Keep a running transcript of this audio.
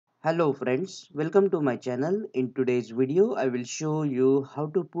Hello friends, welcome to my channel. In today's video, I will show you how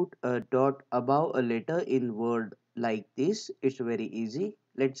to put a dot above a letter in Word like this. It's very easy.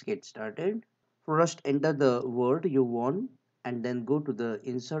 Let's get started. First, enter the word you want and then go to the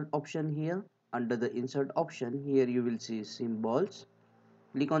insert option here. Under the insert option, here you will see symbols.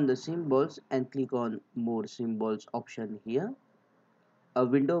 Click on the symbols and click on more symbols option here. A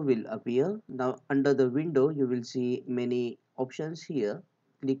window will appear. Now under the window you will see many options here.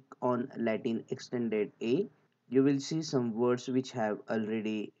 Click on Latin extended A. You will see some words which have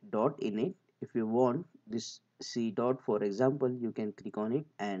already dot in it. If you want this C dot, for example, you can click on it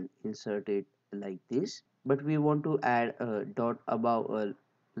and insert it like this. But we want to add a dot above a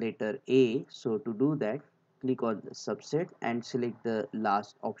letter A. So to do that, click on the subset and select the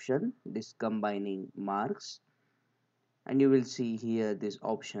last option, this combining marks, and you will see here this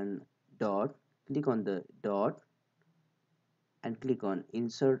option dot. Click on the dot and click on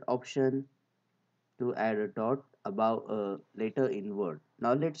insert option to add a dot above a letter in Word.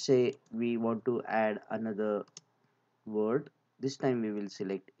 Now let's say we want to add another word. This time we will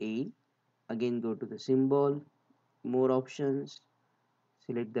select A. Again go to the symbol, more options,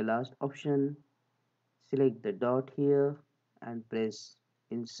 select the last option, select the dot here and press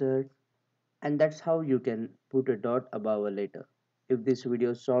insert, and that's how you can put a dot above a letter. If this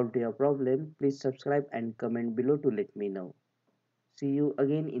video solved your problem, please subscribe and comment below to let me know. See you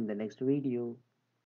again in the next video.